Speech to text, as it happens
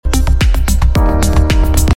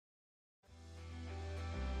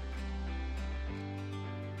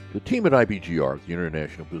The team at IBGR, the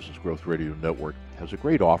International Business Growth Radio Network, has a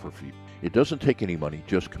great offer for you. It doesn't take any money,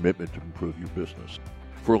 just commitment to improve your business.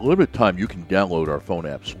 For a limited time, you can download our phone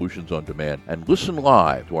app, Solutions on Demand, and listen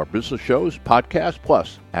live to our business shows, podcasts,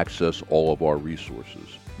 plus access all of our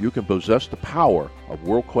resources. You can possess the power of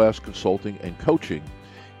world-class consulting and coaching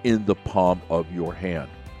in the palm of your hand.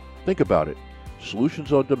 Think about it.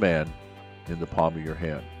 Solutions on Demand in the palm of your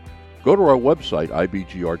hand. Go to our website,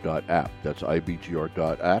 ibgr.app, that's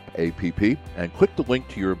ibgr.app, A-P-P, and click the link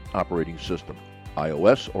to your operating system,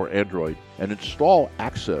 iOS or Android, and install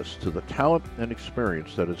access to the talent and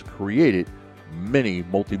experience that has created many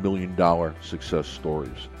multi-million-dollar success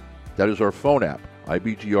stories. That is our phone app,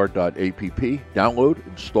 ibgr.app. Download,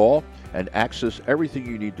 install, and access everything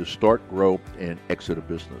you need to start, grow, and exit a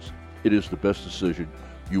business. It is the best decision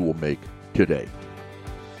you will make today.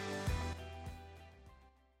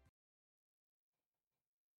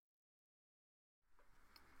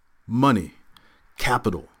 Money,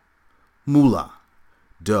 capital, moolah,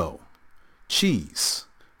 dough, cheese,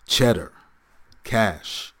 cheddar,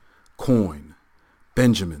 cash, coin,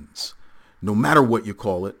 Benjamins. No matter what you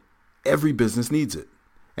call it, every business needs it.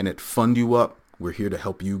 And at Fund You Up, we're here to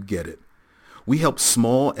help you get it. We help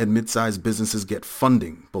small and mid-sized businesses get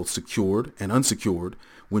funding, both secured and unsecured,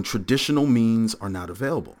 when traditional means are not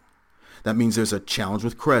available. That means there's a challenge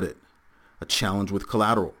with credit, a challenge with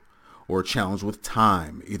collateral, or a challenge with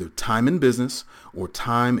time, either time in business or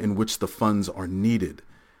time in which the funds are needed.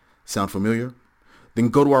 Sound familiar? Then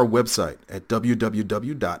go to our website at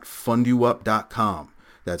www.fundyouup.com.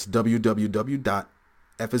 That's www.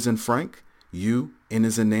 F as in Frank, U, N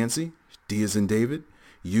as in Nancy, D as in David,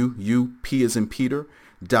 U, P as in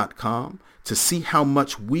Peter.com to see how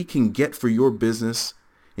much we can get for your business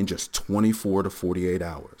in just 24 to 48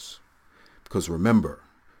 hours. Because remember,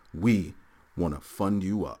 we want to fund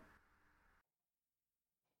you up.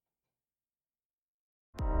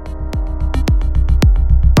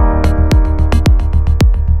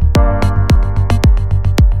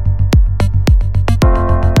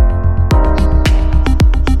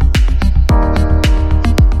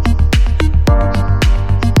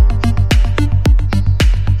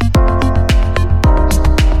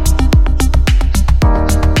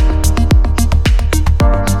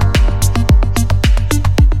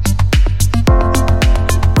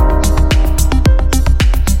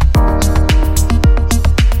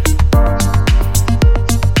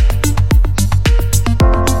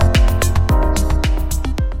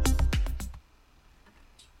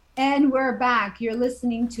 You're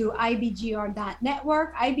listening to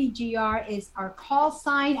IBGR.network. IBGR is our call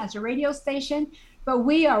sign as a radio station, but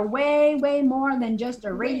we are way, way more than just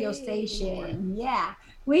a radio station. Yeah,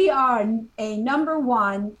 we are a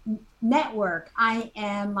 #1 network. I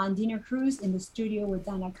am Mandina Cruz in the studio with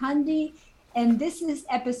Donna Kandi, and this is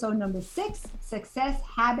episode number 6, Success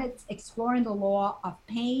Habits, Exploring the Law of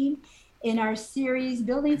Pain, in our series,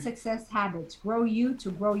 Building Success Habits, Grow You to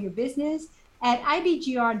Grow Your Business. At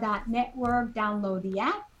ibgr.network, download the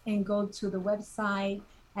app and go to the website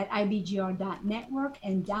at ibgr.network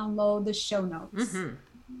and download the show notes. Mm-hmm.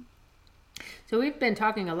 So we've been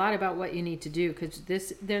talking a lot about what you need to do because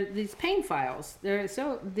these pain files.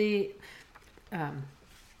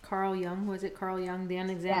 Carl Jung, was it Carl Jung? The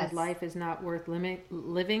unexamined life is not worth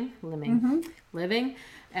living.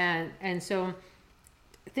 And so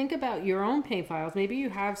think about your own pain files. Maybe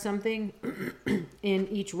you have something in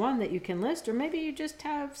each one that you can list, or maybe you just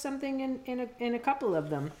have something in a couple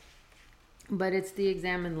of them. But it's the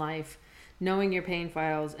examined life, knowing your pain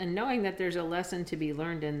files, and knowing that there's a lesson to be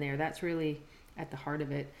learned in there. That's really at the heart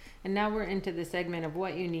of it. And now we're into the segment of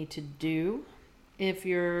what you need to do. If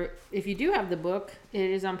you do have the book,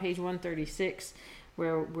 it is on page 136.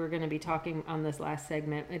 Where we're going to be talking on this last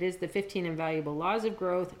segment. It is the 15 Invaluable Laws of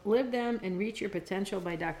Growth. Live them and reach your potential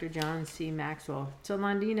by Dr. John C. Maxwell. So,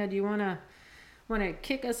 Landina, do you want to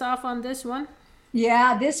kick us off on this one?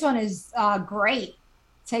 Yeah, this one is great.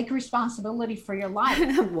 Take responsibility for your life.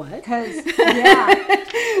 What? Because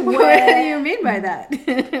what do you mean by that?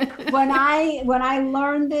 when I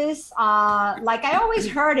learned this, like I always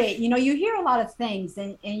heard it, you hear a lot of things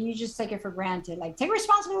and you just take it for granted. Like, take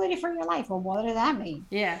responsibility for your life. Well, what does that mean?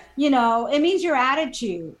 Yeah. It means your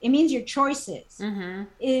attitude. It means your choices. Mm-hmm.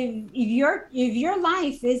 If your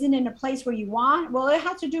life isn't in a place where you want, well, it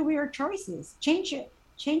has to do with your choices. Change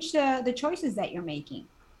the choices that you're making.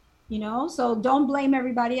 So don't blame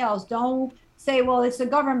everybody else. Don't say, well, it's the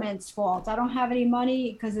government's fault. I don't have any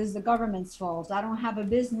money because it's the government's fault. I don't have a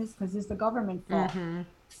business because it's the government's fault. Mm-hmm.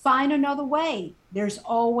 find another way. There's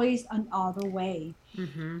always another way.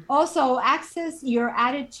 Also, access your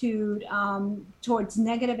attitude towards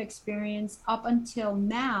negative experience up until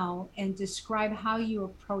now and describe how you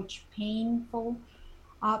approach painful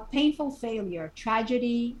failure,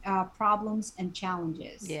 tragedy, problems, and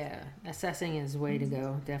challenges. Yeah, assessing is way to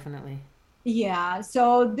go, definitely. Yeah,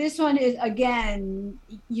 so this one is again,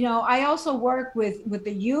 I also work with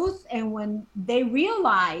the youth, and when they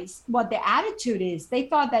realize what the attitude is, they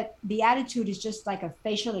thought that the attitude is just like a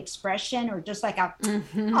facial expression or just like a,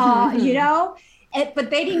 but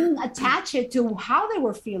they didn't attach it to how they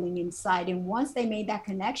were feeling inside. And once they made that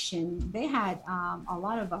connection, they had a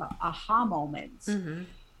lot of aha moments.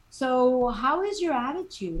 So, how is your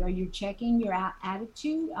attitude? Are you checking your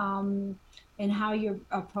attitude? And how you're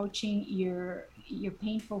approaching your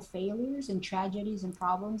painful failures and tragedies and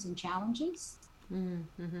problems and challenges.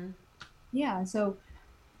 Yeah, so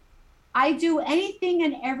I do anything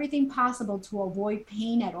and everything possible to avoid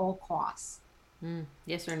pain at all costs.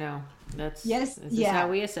 Yes or no? This Yes, is how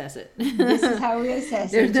we assess it. This is how we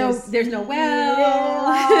assess there's it. There's no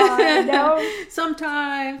well. No.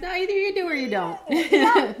 Sometimes either you do or you don't.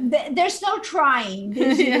 There's no trying.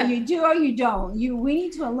 There's either you do or you don't. We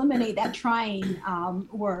need to eliminate that trying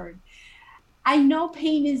word. I know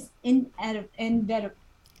pain is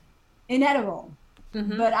inevitable,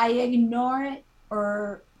 but I ignore it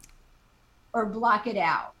or block it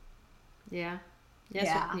out. Yeah.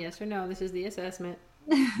 Yes or no? This is the assessment.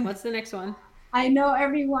 What's the next one? I know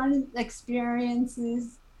everyone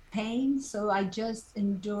experiences pain, so I just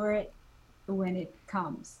endure it when it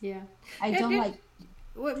comes. Yeah. I don't like...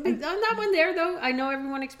 On that one there, though, I know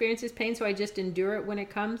everyone experiences pain, so I just endure it when it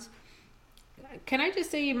comes. Can I just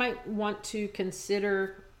say you might want to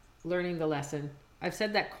consider learning the lesson? I've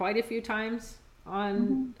said that quite a few times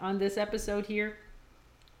on this episode here.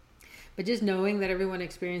 But just knowing that everyone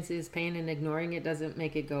experiences pain and ignoring it doesn't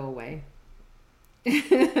make it go away.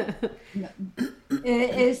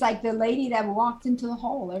 It's like the lady that walked into the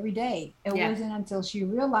hole every day. It Yeah. wasn't until she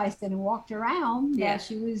realized it and walked around Yeah. that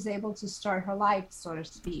she was able to start her life, so to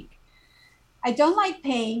speak. I don't like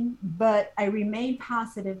pain, but I remain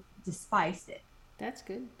positive despite it. That's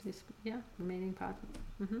good. Remaining positive.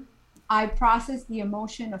 I process the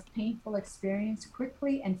emotion of painful experience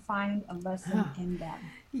quickly and find a lesson in them.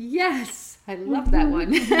 Yes, I love that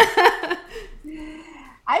one.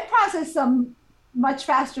 I process some much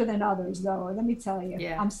faster than others, though. Let me tell you,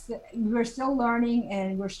 Yeah. We're still learning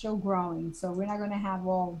and we're still growing, so we're not going to have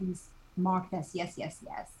all these marked as yes.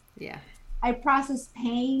 Yeah. I process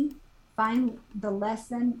pain, find the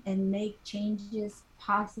lesson, and make changes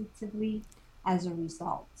positively as a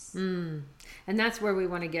result. And that's where we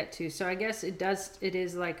want to get to. So I guess it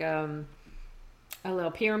is like a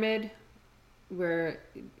little pyramid where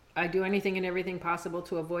I do anything and everything possible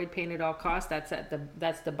to avoid pain at all costs. That's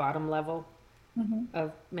the bottom level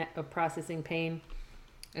of processing pain.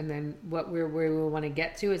 And then where we want to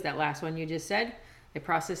get to is that last one you just said. I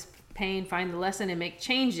process pain, find the lesson, and make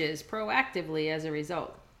changes proactively as a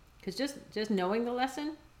result. Because just knowing the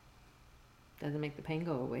lesson doesn't make the pain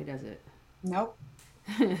go away, does it? Nope.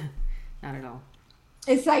 Not at all.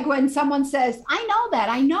 It's like when someone says, I know that,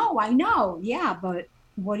 I know. Yeah, but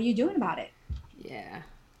what are you doing about it? Yeah,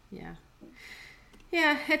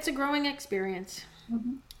 it's a growing experience.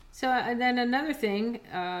 So and then another thing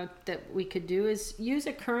that we could do is use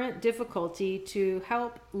a current difficulty to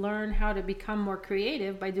help learn how to become more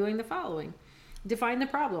creative by doing the following. Define the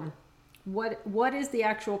problem. What is the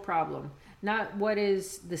actual problem? Not what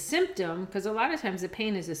is the symptom, because a lot of times the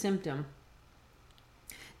pain is a symptom.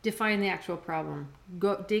 Define the actual problem.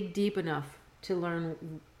 Go dig deep enough to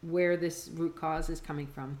learn where this root cause is coming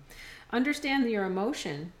from. Understand your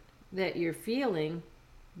emotion that you're feeling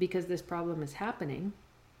because this problem is happening.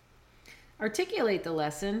 Articulate the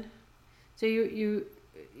lesson. So you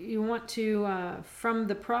want to from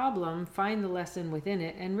the problem find the lesson within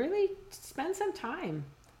it and really spend some time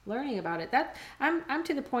learning about it. That I'm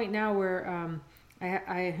to the point now where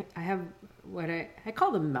I have what I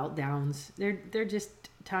call them meltdowns. They're just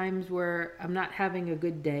times where I'm not having a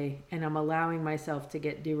good day and I'm allowing myself to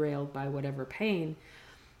get derailed by whatever pain.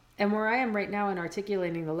 And where I am right now in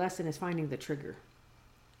articulating the lesson is finding the trigger.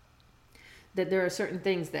 That there are certain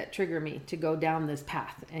things that trigger me to go down this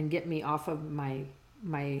path and get me off of my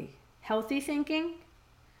healthy thinking.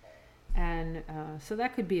 And so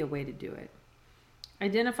that could be a way to do it.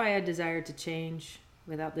 Identify a desire to change.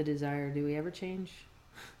 Without the desire, do we ever change?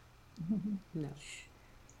 No.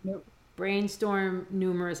 Nope. Brainstorm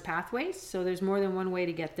numerous pathways. So there's more than one way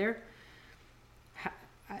to get there.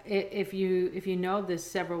 If you know there's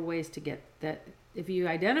several ways to get that if you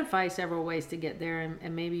identify several ways to get there,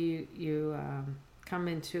 and maybe you come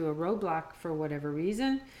into a roadblock for whatever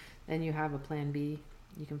reason, then you have a plan B.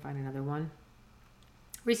 You can find another one.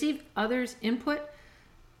 Receive others' input.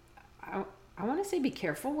 I want to say be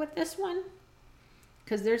careful with this one,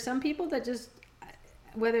 because there's some people that just,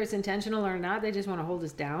 whether it's intentional or not, they just want to hold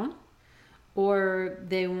us down, or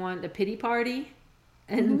they want a pity party.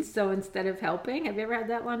 And so instead of helping, have you ever had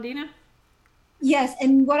that, Londina? Yes.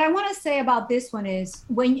 And what I want to say about this one is,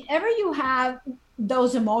 whenever you have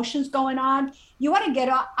those emotions going on, you want to get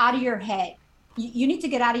out of your head. You need to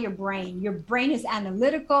get out of your brain. Your brain is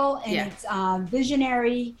analytical and it's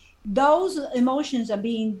visionary. Those emotions are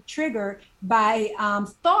being triggered by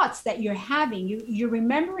thoughts that you're having. You're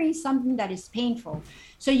remembering something that is painful.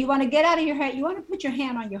 So you want to get out of your head. You want to put your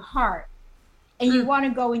hand on your heart, and you want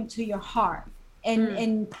to go into your heart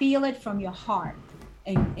and feel it from your heart,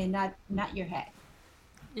 and not your head.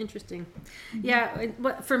 Interesting. Yeah.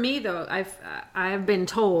 For me though, I've been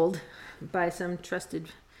told by some trusted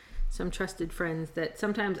friends that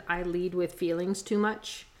sometimes I lead with feelings too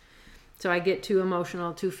much. So I get too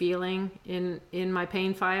emotional, too feeling in my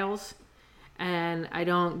pain files, and I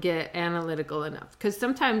don't get analytical enough. Because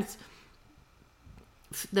sometimes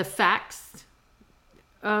the facts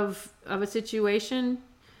of a situation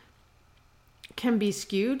can be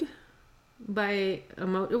skewed by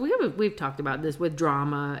we've talked about this with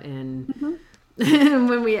drama and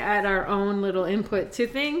when we add our own little input to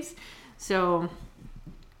things. So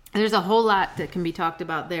there's a whole lot that can be talked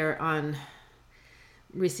about there on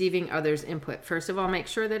receiving others' input. First of all, make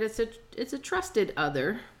sure that it's a trusted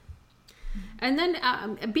other, and then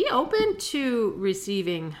be open to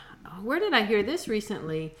receiving. Where did I hear this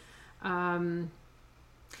recently? It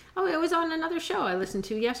was on another show I listened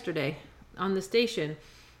to yesterday on the station,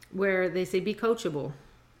 where they say be coachable.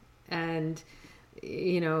 And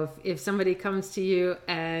if somebody comes to you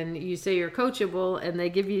and you say you're coachable, and they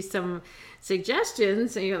give you some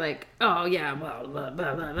suggestions, and you're like, oh yeah, well, blah,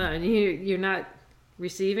 blah, blah, blah, and you're not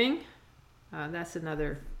receiving, that's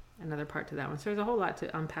another part to that one. So there's a whole lot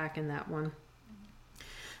to unpack in that one.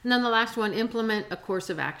 And then the last one, implement a course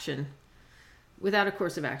of action. Without a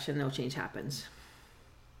course of action, no change happens.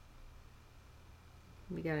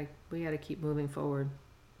 We gotta keep moving forward.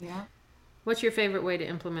 Yeah. What's your favorite way to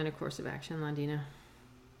implement a course of action, Londina?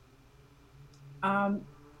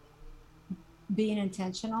 Being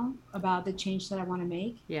intentional about the change that I want to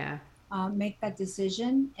make. Yeah. Make that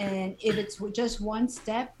decision. And if it's just one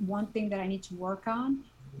step, one thing that I need to work on,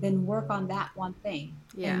 then work on that one thing.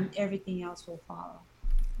 Yeah. And everything else will follow.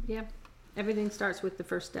 Yeah. Everything starts with the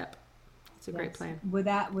first step. It's a great plan.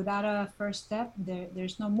 Without a first step,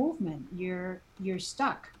 there's no movement. You're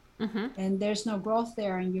stuck. And there's no growth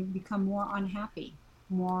there, and you become more unhappy,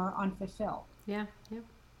 more unfulfilled. Yeah.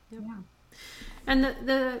 And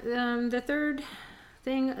the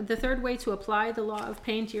third way to apply the law of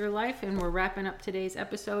pain to your life, and we're wrapping up today's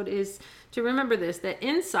episode, is to remember this: that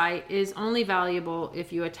insight is only valuable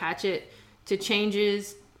if you attach it to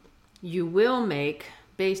changes you will make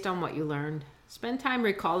based on what you learned. Spend time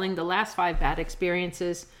recalling the last 5 bad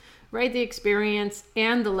experiences. Write the experience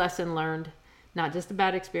and the lesson learned. Not just a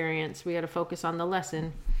bad experience. We got to focus on the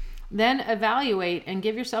lesson. Then evaluate and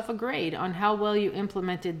give yourself a grade on how well you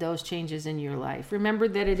implemented those changes in your life. Remember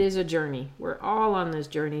that it is a journey. We're all on this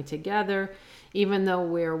journey together. Even though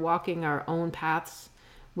we're walking our own paths,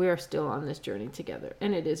 we are still on this journey together.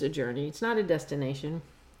 And it is a journey. It's not a destination.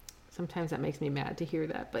 Sometimes that makes me mad to hear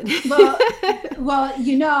that, but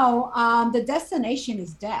the destination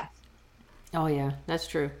is death. Oh yeah, that's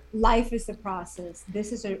true. Life is a process.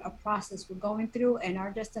 This is a process we're going through, and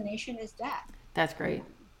our destination is death. That's great.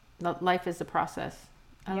 Life is a process.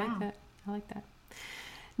 I like that.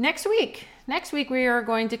 Next week we are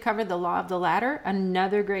going to cover the law of the ladder,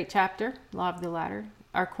 another great chapter, law of the ladder.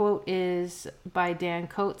 Our quote is by Dan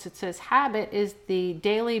Coates. It says, habit is the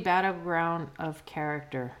daily battleground of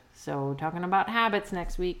character. So talking about habits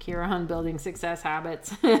next week here on Building Success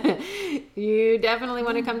Habits. You definitely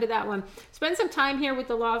want to come to that one. Spend some time here with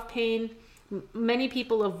the law of pain. Many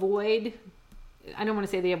people avoid, I don't want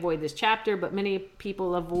to say they avoid this chapter, but many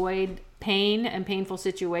people avoid pain and painful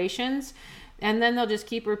situations. And then they'll just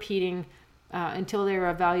keep repeating until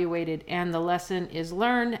they're evaluated and the lesson is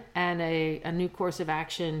learned and a new course of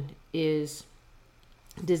action is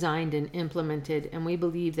designed and implemented, and we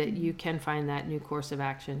believe that you can find that new course of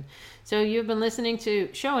action. So you've been listening to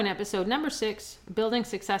show and episode number 6, Building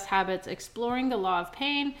Success Habits, exploring the law of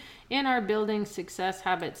pain in our Building Success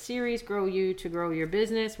Habits series, Grow You to Grow Your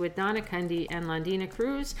Business, with Donna Cundy and Londina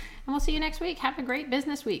Cruz. And we'll see you next week. Have a great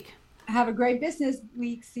business week. Have a great business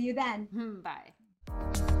week. See you then. Bye.